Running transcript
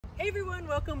Hey everyone,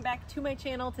 welcome back to my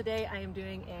channel. Today I am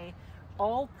doing a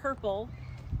all purple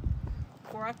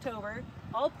for October,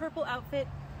 all purple outfit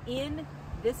in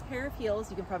this pair of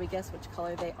heels. You can probably guess which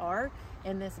color they are,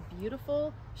 and this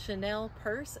beautiful Chanel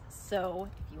purse. So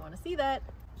if you want to see that,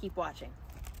 keep watching.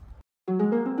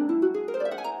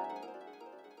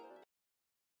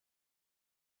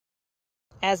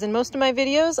 As in most of my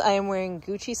videos, I am wearing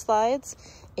Gucci slides,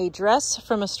 a dress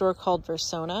from a store called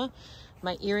Versona.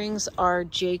 My earrings are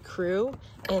J. Crew,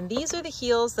 and these are the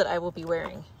heels that I will be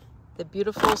wearing. The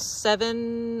beautiful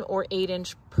 7 or 8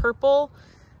 inch purple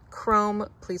chrome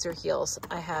pleaser heels.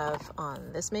 I have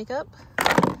on this makeup,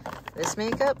 this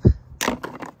makeup,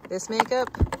 this makeup,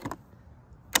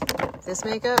 this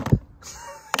makeup.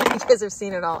 You guys have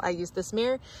seen it all. I use this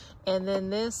mirror, and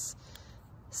then this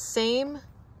same,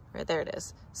 right there it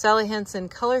is, Sally Hansen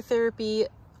Color Therapy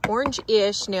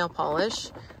orange-ish nail polish.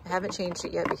 I haven't changed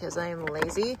it yet because I am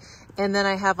lazy. And then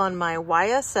I have on my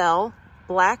YSL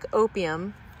Black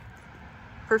Opium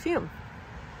perfume.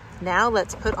 Now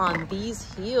let's put on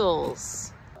these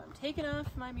heels. I'm taking off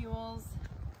my mules,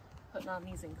 putting on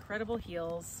these incredible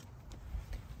heels.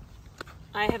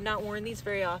 I have not worn these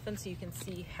very often, so you can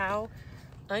see how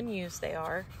unused they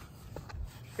are.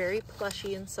 Very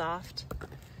plushy and soft.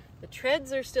 The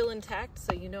treads are still intact,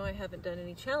 so you know I haven't done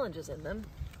any challenges in them.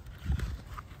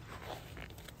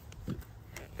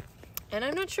 And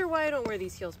I'm not sure why I don't wear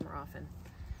these heels more often.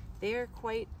 They are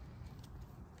quite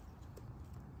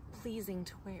pleasing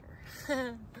to wear.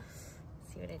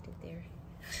 See what I did there?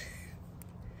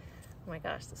 Oh my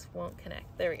gosh, this won't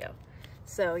connect. There we go.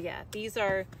 So yeah, these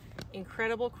are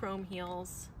incredible chrome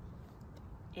heels,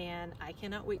 and I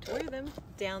cannot wait to wear them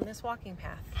down this walking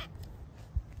path.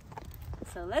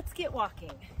 So let's get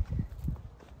walking.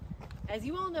 As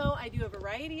you all know, I do a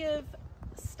variety of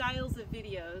styles of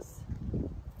videos,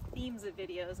 themes of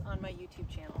videos on my YouTube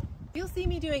channel. You'll see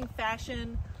me doing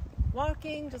fashion,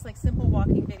 walking, just like simple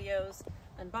walking videos,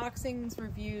 unboxings,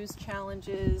 reviews,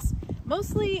 challenges,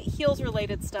 mostly heels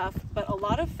related stuff, but a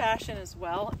lot of fashion as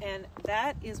well. And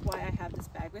that is why I have this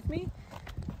bag with me.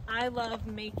 I love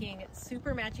making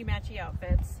super matchy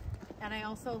outfits, and I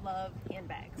also love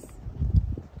handbags.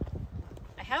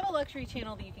 I have a luxury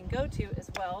channel that you can go to as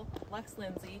well, Lux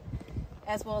Lindsay,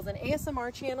 as well as an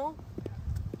ASMR channel.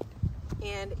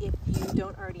 And if you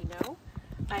don't already know,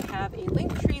 I have a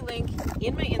Linktree link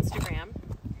in my Instagram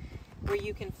where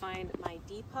you can find my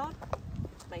Depop,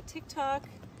 my TikTok,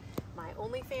 my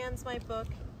OnlyFans, my book,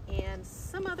 and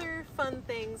some other fun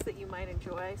things that you might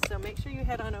enjoy. So make sure you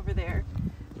head on over there.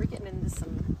 We're getting into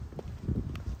some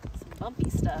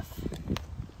bumpy stuff.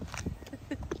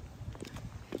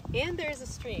 And there's a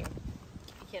stream.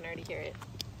 You can't already hear it.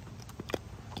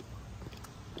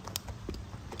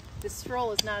 This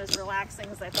stroll is not as relaxing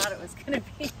as I thought it was going to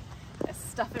be. I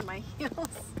stuff in my heels.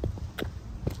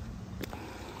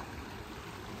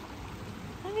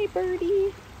 Hi,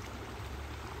 birdie.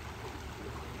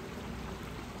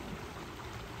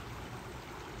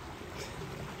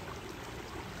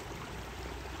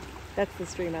 That's the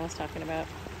stream I was talking about.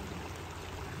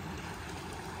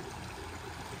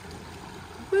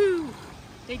 Woo!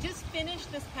 They just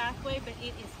finished this pathway, but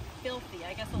it is filthy.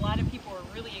 I guess a lot of people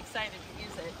are really excited to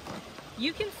use it.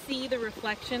 You can see the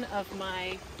reflection of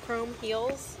my chrome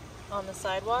heels on the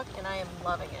sidewalk, and I am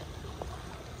loving it.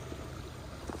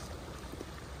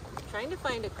 I'm trying to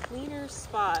find a cleaner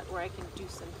spot where I can do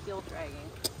some heel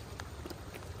dragging.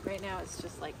 Right now it's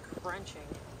just like crunching.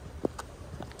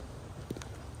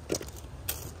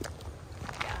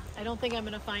 Yeah, I don't think I'm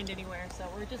gonna find anywhere, so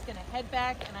we're just gonna head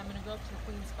back, and I'm gonna go up to the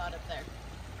clean spot up there.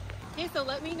 Okay, so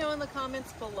let me know in the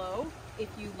comments below if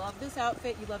you love this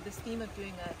outfit, you love this theme of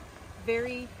doing a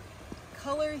very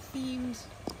color themed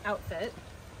outfit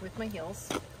with my heels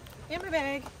and my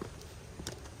bag.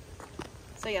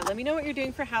 So yeah, let me know what you're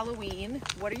doing for Halloween.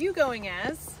 What are you going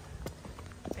as?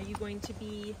 Are you going to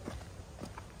be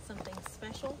something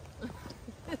special?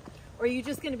 Or are you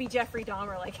just going to be Jeffrey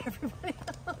Dahmer like everybody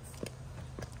else?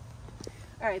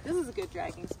 All right, this is a good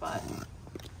dragging spot.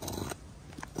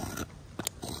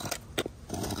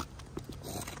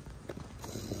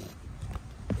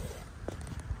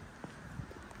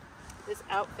 This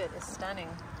outfit is stunning.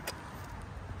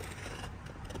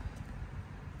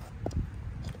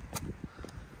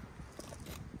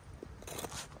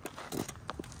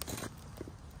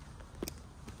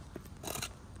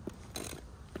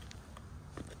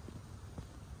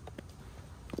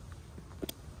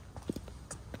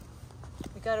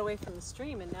 We got away from the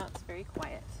stream and now it's very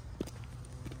quiet.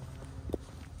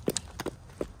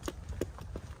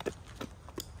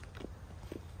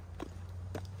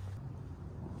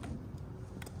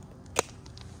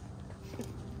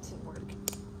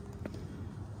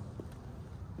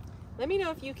 Let me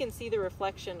know if you can see the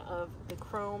reflection of the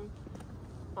chrome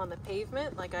on the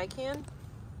pavement like I can.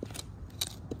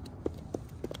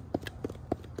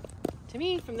 To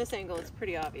me, from this angle, it's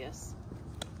pretty obvious.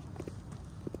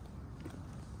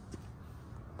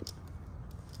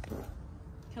 Kind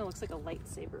of looks like a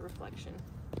lightsaber reflection.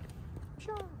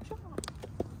 Sure, sure.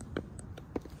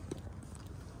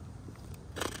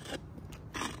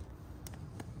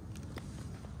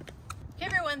 Hey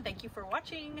everyone, thank you for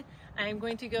watching. I'm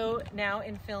going to go now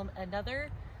and film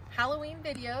another Halloween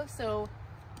video, so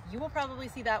you will probably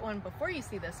see that one before you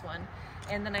see this one.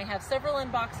 And then I have several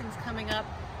unboxings coming up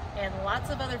and lots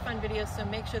of other fun videos, so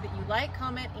make sure that you like,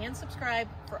 comment, and subscribe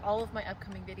for all of my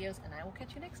upcoming videos, and I will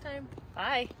catch you next time.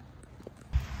 Bye!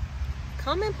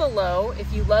 Comment below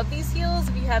if you love these heels,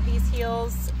 if you have these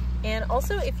heels, and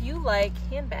also if you like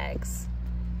handbags.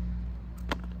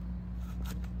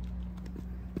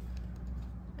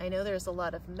 I know there's a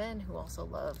lot of men who also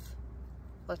love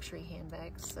luxury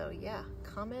handbags, so yeah,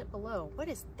 comment below. What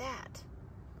is that?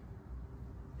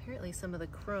 Apparently some of the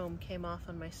chrome came off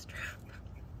on my strap.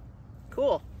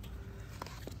 Cool.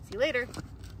 See you later.